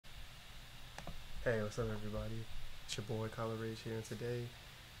Hey, what's up, everybody? It's your boy KyloRage here, and today,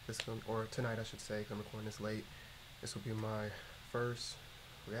 tonight, I should say, 'cause I'm recording this late. This will be my first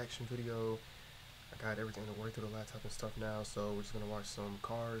reaction video. I got everything to work through the laptop and stuff now, so we're just gonna watch some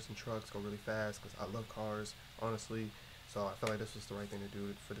cars and trucks go really fast, cause I love cars, honestly. So I felt like this was the right thing to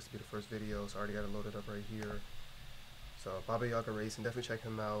do for this to be the first video. So I already got it loaded up right here. So Baba Yaga Racing, definitely check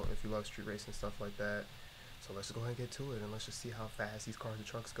him out if you love street racing and stuff like that. So let's just go ahead and get to it, and let's just see how fast these cars and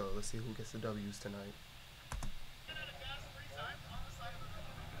trucks go. Let's see who gets the W's tonight.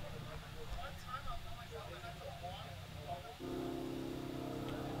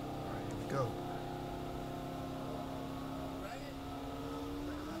 Go.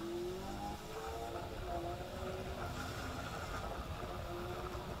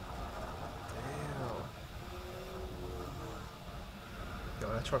 Damn.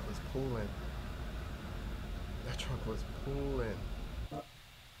 Yo, that truck was pulling. That truck was pulling.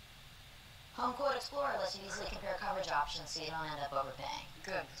 Home Quote Explorer lets you easily compare coverage options so you don't end up overpaying.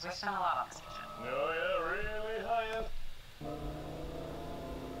 Good, because we spent a lot on this kitchen. Oh yeah, really high end.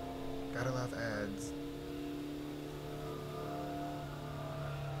 Gotta love ads.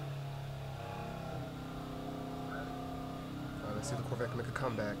 Let's see if the Corvette can make a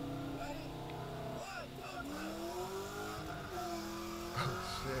comeback. Oh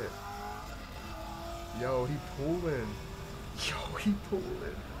shit. Yo, he pulling. Yo, he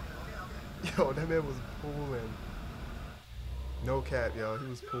pulling. Yo, that man was pulling. No cap, yo, he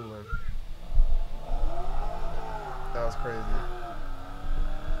was pulling. That was crazy.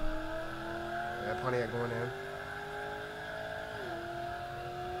 Yeah, Pontiac going in.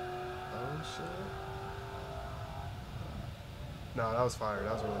 Oh shit. No, that was fire.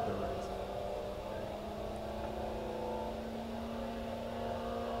 That was a really good race.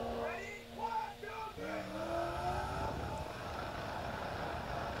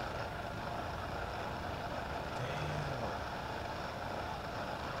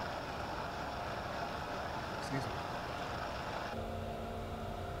 Excuse me.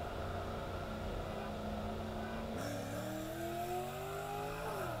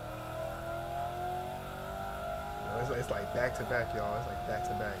 It's like back to back, y'all. It's like back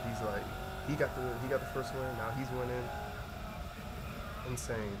to back. He's like, he got the first win. Now he's winning.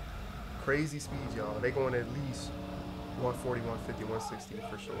 Insane, crazy speed, y'all. They going at least 140, 150, 160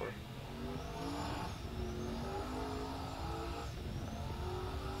 for sure.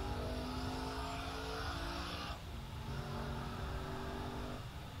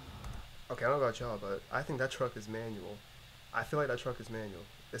 Okay, I don't know about y'all, but I think that truck is manual. I feel like that truck is manual.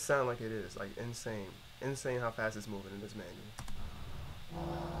 It sounds like it is, like insane. Insane how fast it's moving in this manual.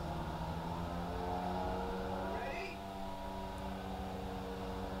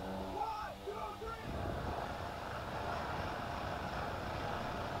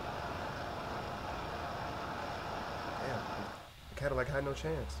 Damn, the Cadillac had no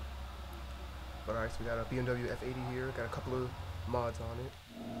chance. But alright, so we got a BMW F80 here, got a couple of mods on it.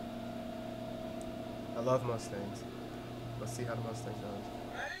 I love Mustangs. Let's see how the Mustang does.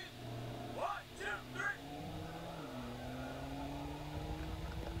 Ready? 1, 2, 3.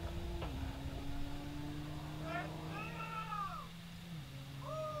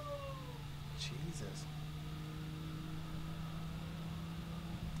 Jesus.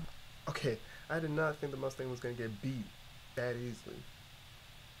 Okay, I did not think the Mustang was gonna get beat that easily.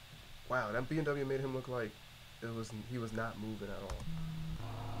 Wow, that BMW made him look like he was not moving at all.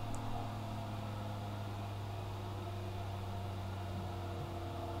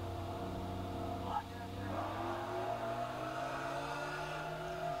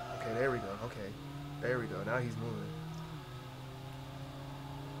 Okay, there we go. Okay, there we go. Now he's moving.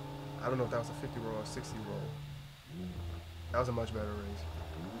 I don't know if that was a 50 roll or 60 roll. That was a much better race.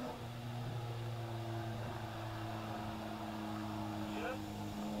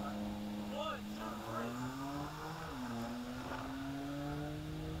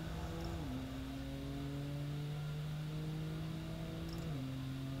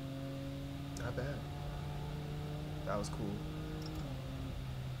 Not bad. That was cool.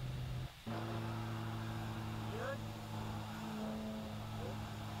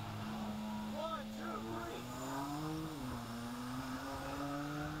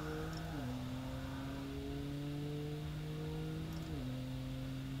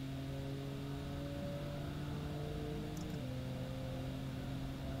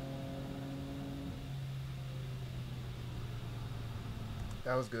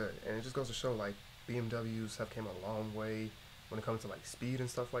 That was good, and it just goes to show like BMWs have came a long way when it comes to like speed and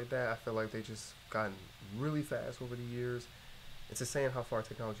stuff like that. I feel like they just gotten really fast over the years. It's insane how far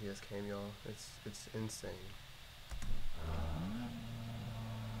technology has came, y'all. It's insane.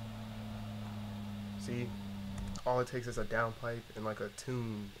 See, all it takes is a downpipe and like a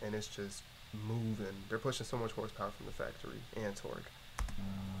tune, and it's just moving. They're pushing so much horsepower from the factory and torque.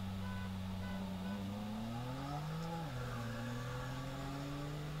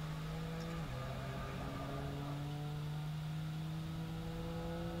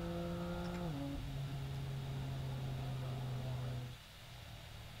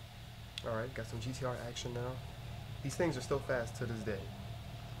 Alright, got some GTR action now. These things are still fast to this day.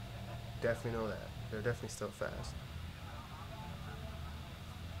 Definitely know that. They're definitely still fast.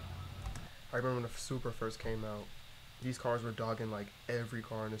 I remember when the Supra first came out, these cars were dogging like every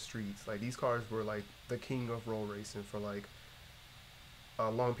car in the streets. Like these cars were like the king of roll racing for like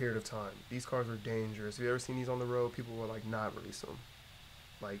a long period of time. These cars were dangerous. Have you ever seen these on the road? People will like not race them.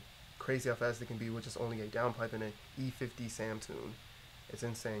 Like crazy how fast they can be with just only a downpipe and an E50 Sam tune. It's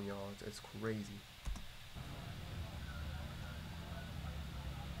insane, y'all. It's crazy.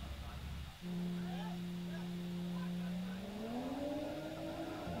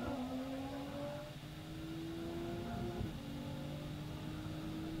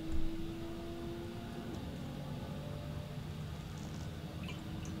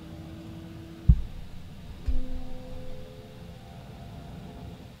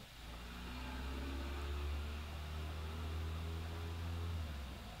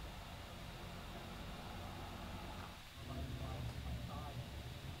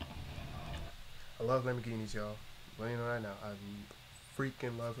 I love Lamborghinis, y'all. Let you know that now. I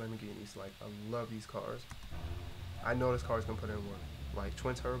freaking love Lamborghinis. Like, I love these cars. I know this car's gonna put in work. Like,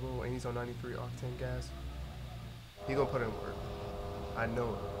 twin turbo, and he's on 93 octane gas. He gonna put in work. I know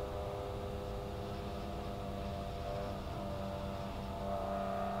it.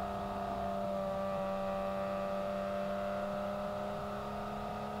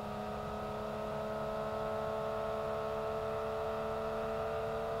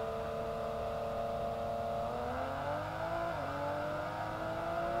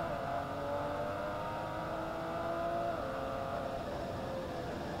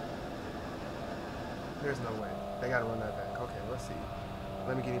 There's no way. They gotta run that back. Okay, let's see.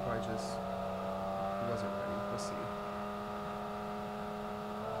 Lamborghini probably just he wasn't ready. Let's see.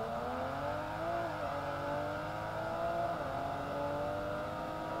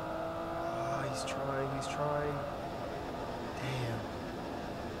 Oh, he's trying. Damn.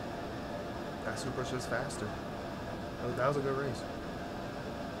 That Supra's just faster. That was a good race.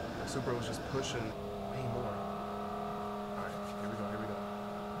 That Supra was just pushing way more. Alright, here we go.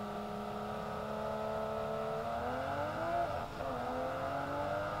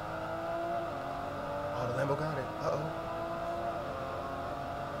 Oh, the Lambo got it. Uh-oh.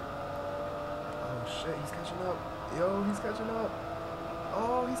 Oh, shit. He's catching up. Yo, he's catching up.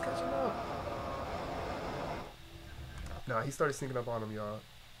 Oh, he's catching up. Nah, he started sneaking up on him, y'all.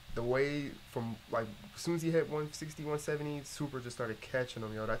 The way from, like, as soon as he hit 160, 170, Supra just started catching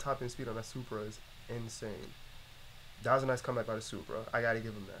him, yo. That top end speed on that Supra is insane. That was a nice comeback by the Supra. I gotta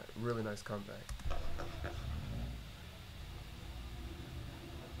give him that. Really nice comeback.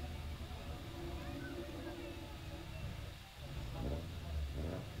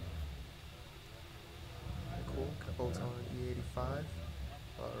 Bolt on E85.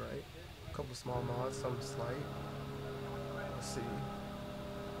 Alright. A couple small mods, some slight. Let's see.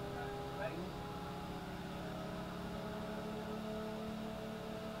 Ready?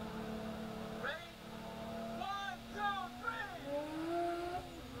 1, 2, 3.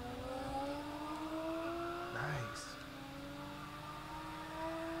 Nice.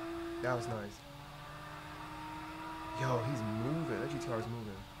 That was nice. Yo, he's moving. That GTR is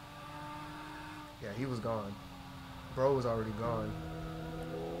moving. Yeah, he was gone. Bro was already gone.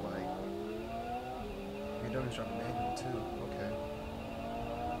 Like, you're done driving manual too. Okay.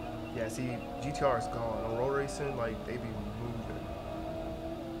 Yeah, see, GTR is gone. On road racing, like, they be moving.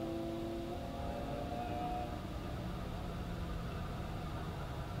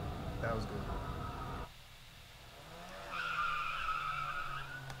 That was good.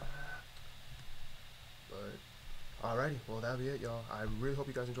 But, alrighty. Well, that'll be it, y'all. I really hope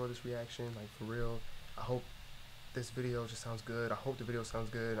you guys enjoyed this reaction. Like, for real. I hope this video just sounds good. I hope the video sounds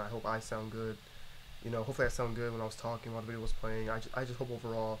good. I hope I sound good. You know, hopefully I sound good when I was talking while the video was playing. I just hope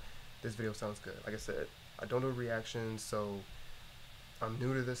overall this video sounds good. Like I said, I don't do reactions, so I'm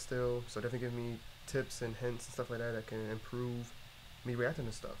new to this still. So definitely give me tips and hints and stuff like that that can improve me reacting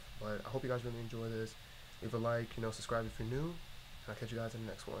to stuff. But I hope you guys really enjoy this. Leave a like, you know, subscribe if you're new. And I'll catch you guys in the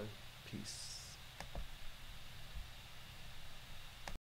next one. Peace.